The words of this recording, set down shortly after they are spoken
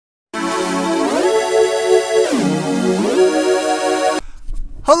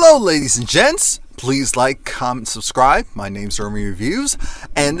Hello, ladies and gents. Please like, comment, subscribe. My name's Romie Reviews,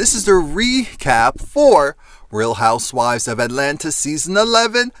 and this is the recap for Real Housewives of Atlanta Season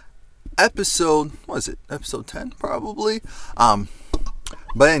 11, episode, what is it, episode 10, probably? But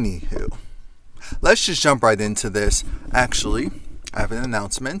anywho, let's just jump right into this. Actually, I have an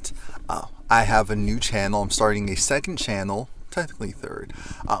announcement. I have a new channel. I'm starting a second channel, technically third.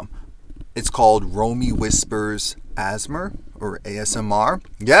 It's called Romie Whispers ASMR or ASMR.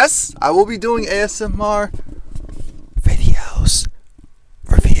 Yes, I will be doing ASMR videos,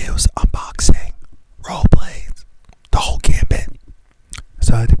 reviews, unboxing, role plays, the whole gambit.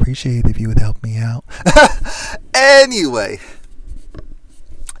 So I'd appreciate it if you would help me out. Anyway,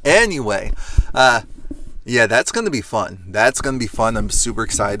 yeah, that's gonna be fun. I'm super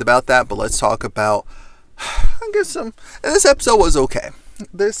excited about that. But let's talk about, I guess, this episode was okay.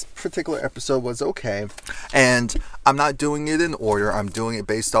 This particular episode was okay, and I'm not doing it in order. I'm doing it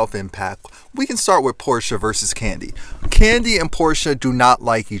based off impact. We can start with Porsha versus Kandi. Kandi and Porsha do not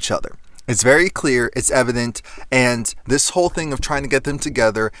like each other. It's very clear, it's evident, and this whole thing of trying to get them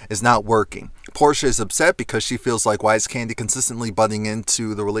together is not working. Porsha is upset because she feels like, why is Kandi consistently butting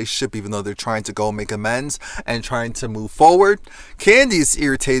into the relationship even though they're trying to go make amends and trying to move forward? Kandi is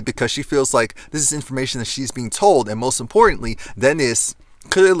irritated because she feels like this is information that she's being told, and most importantly, Dennis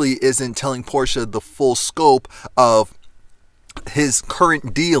clearly isn't telling Porsha the full scope of his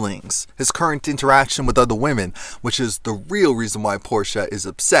current dealings, his current interaction with other women, which is the real reason why Porsha is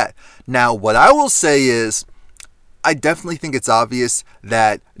upset. Now, what I will say is, I definitely think it's obvious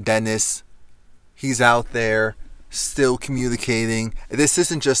that Dennis, he's out there still communicating. This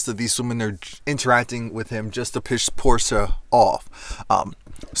isn't just that these women are interacting with him just to piss Porsha off.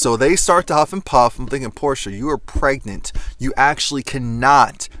 So they start to huff and puff. I'm thinking, Porsha, you are pregnant. You actually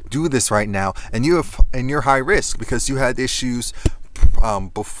cannot do this right now, and you're high risk because you had issues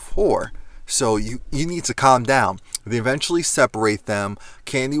before. So you need to calm down. They eventually separate them.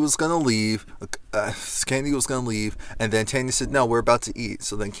 Kandi was gonna leave. And then Tanya said, "No, we're about to eat."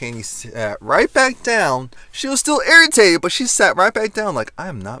 So then Kandi sat right back down. She was still irritated, but she sat right back down, like, I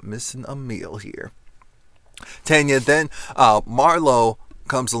am not missing a meal here. Tanya then Marlo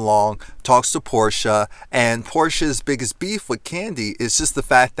comes along, talks to Porsha, and Porsha's biggest beef with Kandi is just the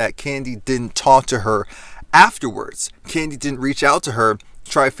fact that Kandi didn't talk to her afterwards. Kandi didn't reach out to her,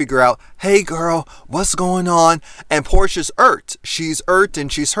 try to figure out, hey girl, what's going on? And Porsha's irked. She's irked and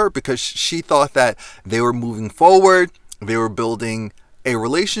she's hurt because she thought that they were moving forward, they were building a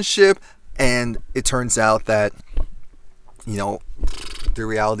relationship, and it turns out that, you know, the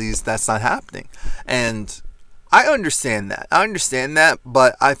reality is that's not happening. And I understand that,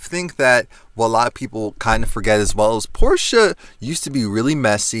 but I think that what a lot of people kind of forget as well is Porsha used to be really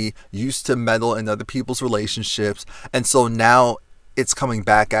messy, used to meddle in other people's relationships, and so now it's coming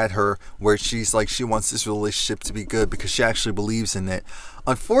back at her where she's like, she wants this relationship to be good because she actually believes in it.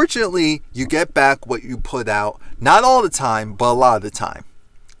 Unfortunately, you get back what you put out, not all the time, but a lot of the time.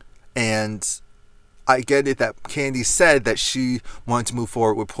 And I get it that Kandi said that she wanted to move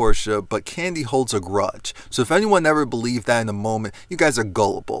forward with Porsha, but Kandi holds a grudge. So if anyone ever believed that in the moment, you guys are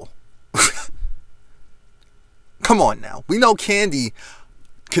gullible. Come on now. We know Kandi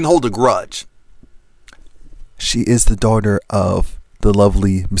can hold a grudge. She is the daughter of the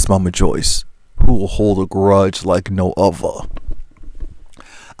lovely Miss Mama Joyce, who will hold a grudge like no other.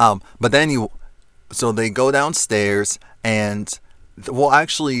 But then so they go downstairs, and well,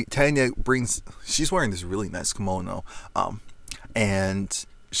 actually, Tanya she's wearing this really nice kimono, and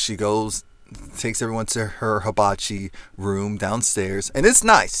she takes everyone to her hibachi room downstairs, and it's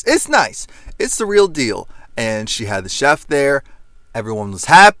nice, it's the real deal. And she had the chef there, everyone was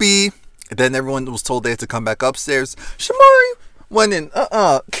happy, and then everyone was told they had to come back upstairs. Shamari went in,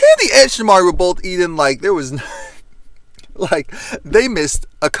 Kandi and Shamari were both eating like there was like, they missed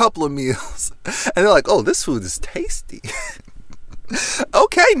a couple of meals, and they're like, oh, this food is tasty.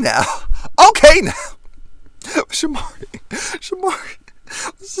 Okay now. Shamari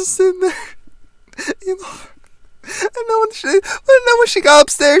was just sitting there, you know. And then when she got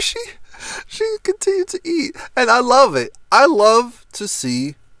upstairs, she continued to eat, and I love it. I love to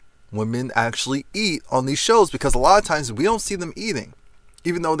see women actually eat on these shows because a lot of times we don't see them eating,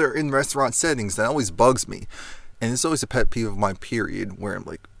 even though they're in restaurant settings. That always bugs me, and it's always a pet peeve of mine. Period. Where I'm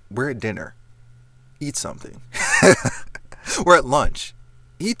like, we're at dinner, eat something. We're at lunch,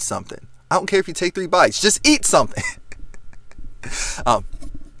 eat something. I don't care if you take 3 bites, just eat something.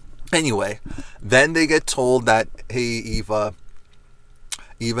 Anyway, then they get told that, hey, Eva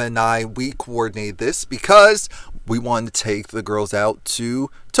and I, we coordinate this because we wanted to take the girls out to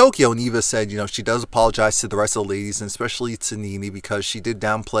Tokyo. And Eva said, she does apologize to the rest of the ladies, and especially to Nene, because she did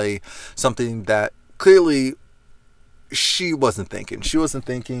downplay something that clearly she wasn't thinking.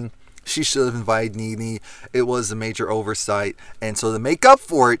 She should have invited Nene. It was a major oversight. And so to make up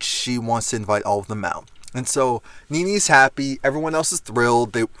for it, she wants to invite all of them out. And so Nene's happy. Everyone else is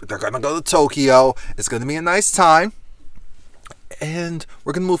thrilled. They're going to go to Tokyo. It's going to be a nice time. And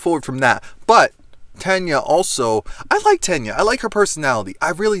we're going to move forward from that. But Tanya also, I like Tanya. I like her personality. I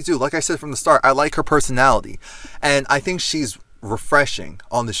really do. Like I said from the start, I like her personality. And I think she's refreshing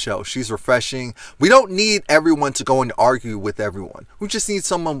on the show. She's refreshing. We don't need everyone to go and argue with everyone. We just need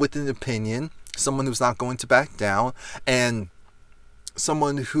someone with an opinion, someone who's not going to back down, and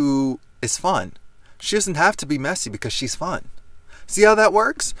someone who is fun. She doesn't have to be messy because she's fun. See how that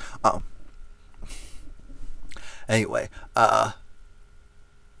works? Anyway,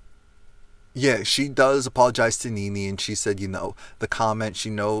 yeah, she does apologize to Nene, and she said, the comment, she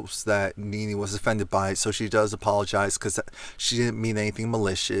knows that Nene was offended by it, so she does apologize because she didn't mean anything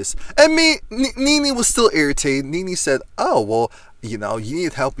malicious. And Nene was still irritated. Nene said, oh, well, you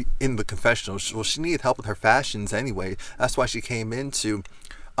need help in the confessional. Well, she needed help with her fashions anyway. That's why she came into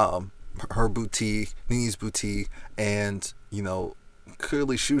her boutique, Nene's boutique, and,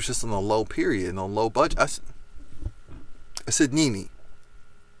 clearly she was just on a low period, on a low budget. I said, Nene,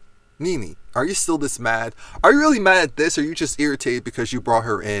 are you still this mad? Are you really mad at this, or are you just irritated because you brought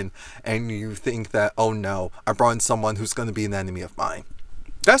her in and you think that, oh no, I brought in someone who's going to be an enemy of mine?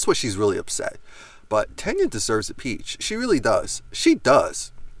 That's what she's really upset. But Tanya deserves a peach. She really does. She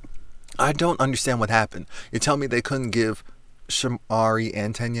does. I don't understand what happened. You tell me they couldn't give Shamari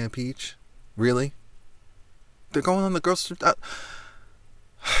and Tanya a peach? Really? They're going on the girls' trip.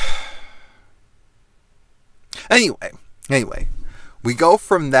 Anyway. We go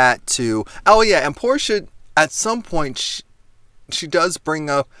from that to, oh yeah, and Porsha, at some point, she does bring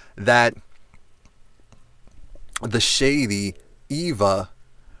up that the shady Eva,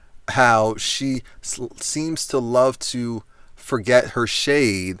 how she seems to love to forget her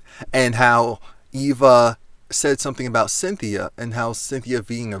shade, and how Eva said something about Cynthia, and how Cynthia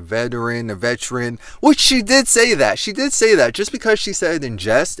being a veteran, which she did say that. Just because she said it in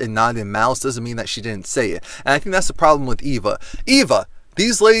jest and not in malice doesn't mean that she didn't say it. And I think that's the problem with Eva. Eva,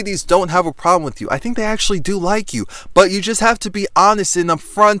 these ladies don't have a problem with you. I think they actually do like you, but you just have to be honest and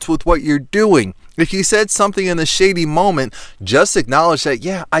upfront with what you're doing. If you said something in a shady moment, just acknowledge that,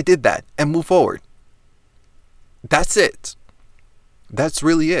 yeah, I did that, and move forward. That's it. That's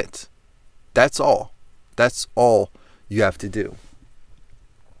really it. That's all. That's all you have to do.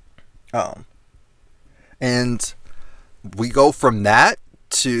 And we go from that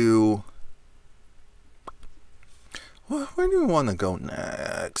to, where do we want to go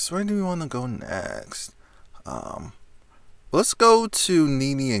next? Let's go to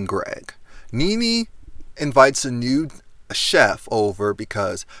Nene and Greg. Nene invites a new chef over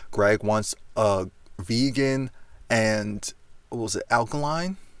because Greg wants a vegan and,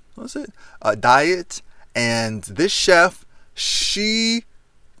 alkaline? A diet. And this chef, she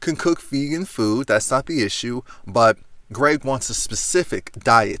can cook vegan food. That's not the issue. But Greg wants a specific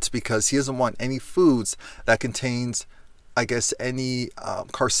diet because he doesn't want any foods that contains, I guess, any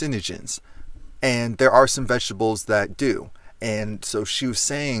carcinogens. And there are some vegetables that do. And so she was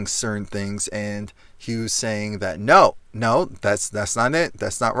saying certain things, and he was saying that no, that's not it.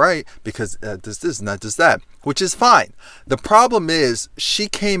 That's not right, because does this and that does that, which is fine. The problem is she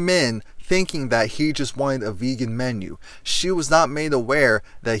came in thinking that he just wanted a vegan menu. She was not made aware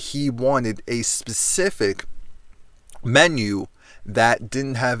that he wanted a specific menu that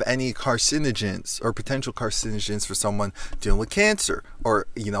didn't have any carcinogens or potential carcinogens for someone dealing with cancer or,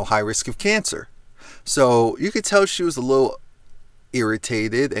 high risk of cancer. So you could tell she was a little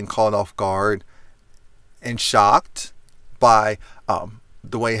irritated and caught off guard and shocked by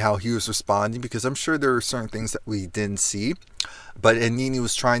the way how he was responding, because I'm sure there are certain things that we didn't see. And Nene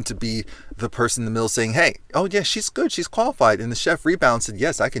was trying to be the person in the middle saying, hey, oh yeah, she's good, she's qualified. And the chef rebounded and said,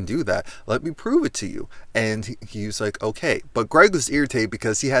 yes, I can do that. Let me prove it to you. And he was like, okay. But Greg was irritated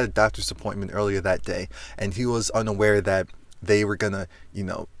because he had a doctor's appointment earlier that day, and he was unaware that they were going to,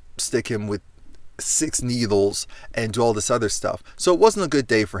 stick him with 6 needles and do all this other stuff. So it wasn't a good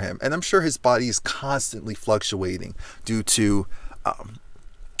day for him. And I'm sure his body is constantly fluctuating due to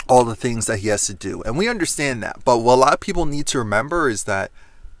all the things that he has to do. And we understand that. But what a lot of people need to remember is that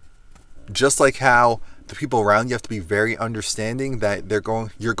just like how the people around you have to be very understanding that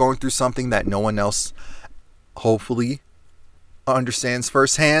you're going through something that no one else hopefully understands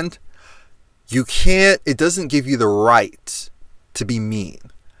firsthand, it doesn't give you the right to be mean.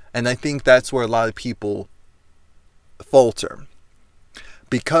 And I think that's where a lot of people falter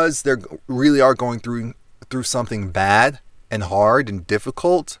because they really are going through something bad and hard and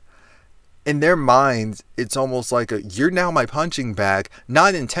difficult. In their minds, it's almost like you're now my punching bag,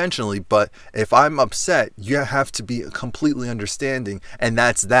 not intentionally, but if I'm upset, you have to be completely understanding, and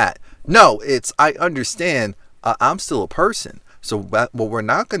that's that. No, it's I understand, I'm still a person. So what we're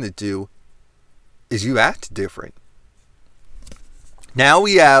not going to do is you act different. Now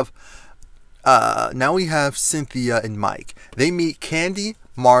we have Cynthia and Mike. They meet Candy,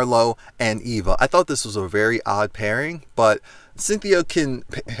 Marlo, and Eva. I thought this was a very odd pairing, but Cynthia can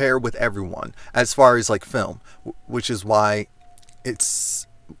pair with everyone as far as like film, which is why it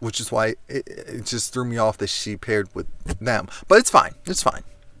just threw me off that she paired with them. But it's fine. It's fine.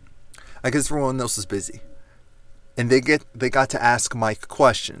 I guess everyone else is busy. And they got to ask Mike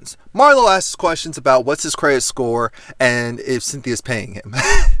questions. Marlo asks questions about what's his credit score and if Cynthia's paying him.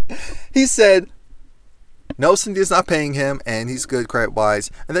 He said, no, Cynthia's not paying him and he's good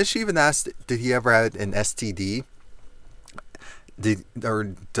credit-wise. And then she even asked, did he ever have an STD?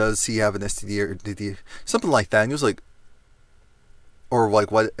 Or does he have an STD, or did he something like that? And he was like, or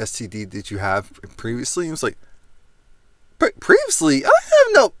like, what STD did you have previously? And he was like, previously, I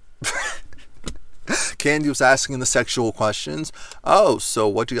have no. Candy was asking the sexual questions. Oh, so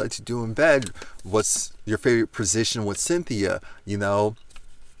what do you like to do in bed? What's your favorite position with Cynthia? You know,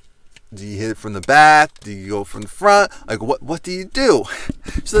 do you hit it from the back? Do you go from the front? Like, what do you do?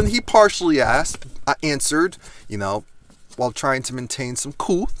 So then he partially answered, you know, while trying to maintain some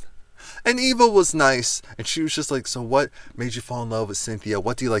cool. And Eva was nice, and she was just like, so what made you fall in love with Cynthia?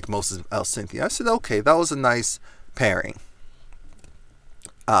 What do you like most about Cynthia? I said, okay, that was a nice pairing.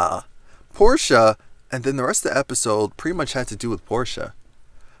 Porsha, and then the rest of the episode pretty much had to do with Porsha.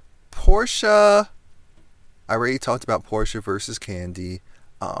 I already talked about Porsha versus Candy.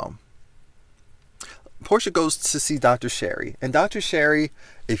 Porsha goes to see Dr. Sherry. And Dr. Sherry,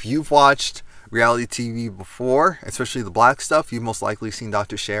 if you've watched reality TV before, especially the black stuff, you've most likely seen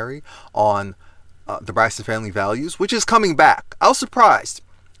Dr. Sherry on the Braxton Family Values, which is coming back. I was surprised.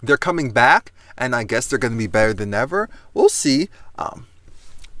 They're coming back, and I guess they're going to be better than ever. We'll see.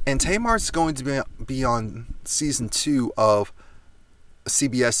 And Tamar's going to be on season 2 of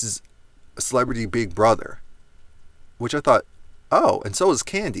CBS's Celebrity Big Brother, which I thought, oh, and so is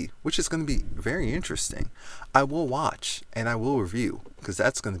Candy, which is going to be very interesting. I will watch and I will review because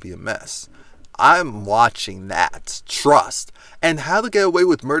that's going to be a mess. I'm watching that. Trust. And How to Get Away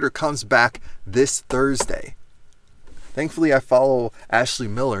with Murder comes back this Thursday. Thankfully, I follow Ashley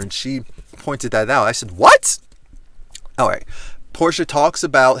Miller and she pointed that out. I said, what? All right. Porsha talks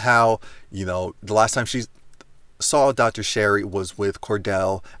about how, you know, the last time she saw Dr. Sherry was with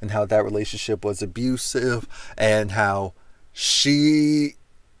Cordell and how that relationship was abusive and how she,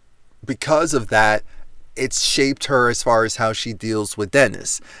 because of that, it's shaped her as far as how she deals with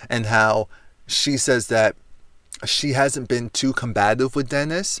Dennis, and how she says that she hasn't been too combative with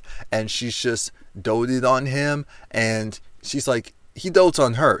Dennis and she's just doted on him, and she's like, he dotes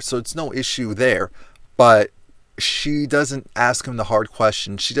on her, so it's no issue there, but she doesn't ask him the hard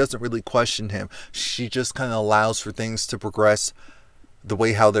questions. She doesn't really question him. She just kind of allows for things to progress the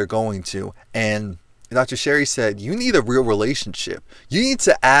way how they're going to. And Dr. Sherry said, you need a real relationship. You need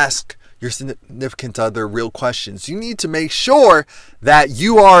to ask your significant other real questions. You need to make sure that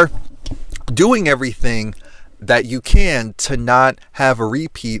you are doing everything that you can to not have a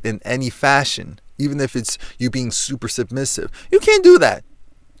repeat in any fashion, even if it's you being super submissive. You can't do that.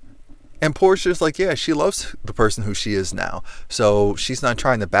 And Portia's like, yeah, she loves the person who she is now. So she's not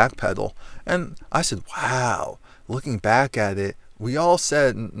trying to backpedal. And I said, wow, looking back at it, we all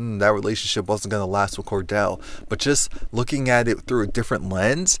said that relationship wasn't going to last with Cordell. But just looking at it through a different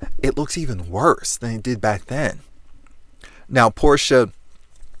lens, it looks even worse than it did back then. Now, Porsha,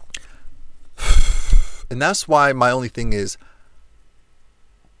 and that's why my only thing is,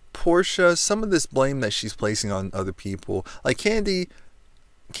 Porsha, some of this blame that she's placing on other people, like Candy's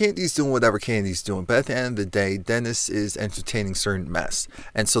doing whatever Candy's doing, but at the end of the day, Dennis is entertaining certain mess.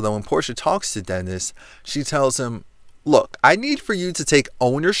 And so then when Porsha talks to Dennis, she tells him, look, I need for you to take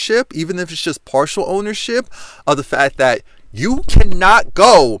ownership, even if it's just partial ownership, of the fact that you cannot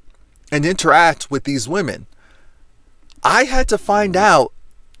go and interact with these women. I had to find out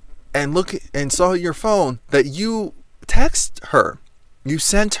and look and saw your phone that you text her. You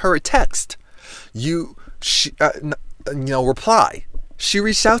sent her a text. Reply. She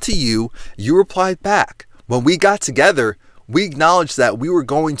reached out to you. You replied back. When we got together, we acknowledged that we were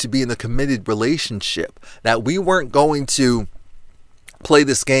going to be in a committed relationship. That we weren't going to play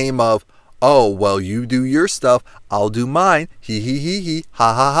this game of, oh, well, you do your stuff, I'll do mine, he,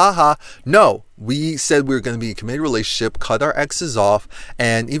 ha ha ha ha. No, we said we were going to be in a committed relationship, cut our exes off,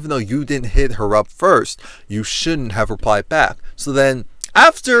 and even though you didn't hit her up first, you shouldn't have replied back. So then,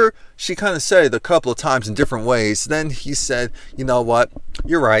 after she kind of said it a couple of times in different ways, then he said, you know what,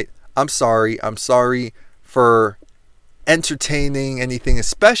 you're right, I'm sorry for entertaining anything,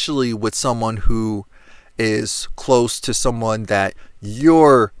 especially with someone who is close to someone that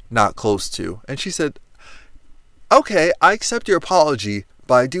you're not close to. And she said, okay, I accept your apology,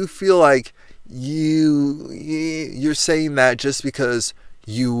 but I do feel like you're saying that just because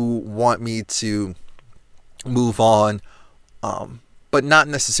you want me to move on, but not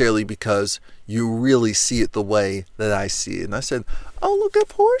necessarily because you really see it the way that I see it. And I said, oh, look at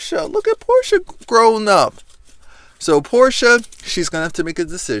Porsha growing up. So Porsha, she's going to have to make a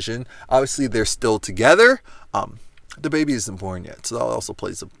decision. Obviously, they're still together. The baby isn't born yet, so that also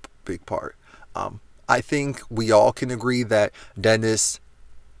plays a big part. I think we all can agree that Dennis,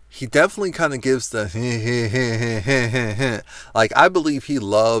 he definitely kind of gives the like, I believe he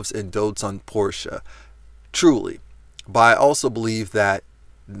loves and dotes on Porsha, truly. But I also believe that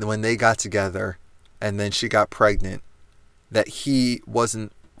when they got together and then she got pregnant, that he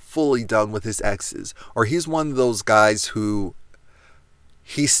wasn't fully done with his exes, or he's one of those guys who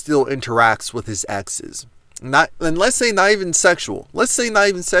he still interacts with his exes. And let's say not even sexual.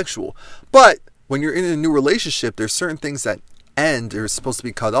 But when you're in a new relationship, there's certain things that end or are supposed to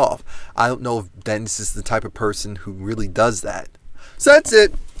be cut off. I don't know if Dennis is the type of person who really does that. So that's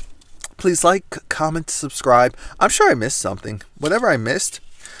it. Please like, comment, subscribe. I'm sure I missed something. Whatever I missed,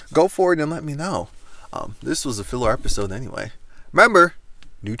 go forward and let me know. This was a filler episode anyway. Remember,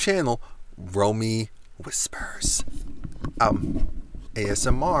 new channel, Romie Whispers.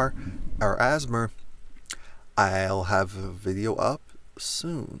 ASMR or ASMR. I'll have a video up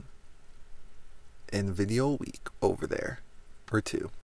soon. In video a week over there. Or two.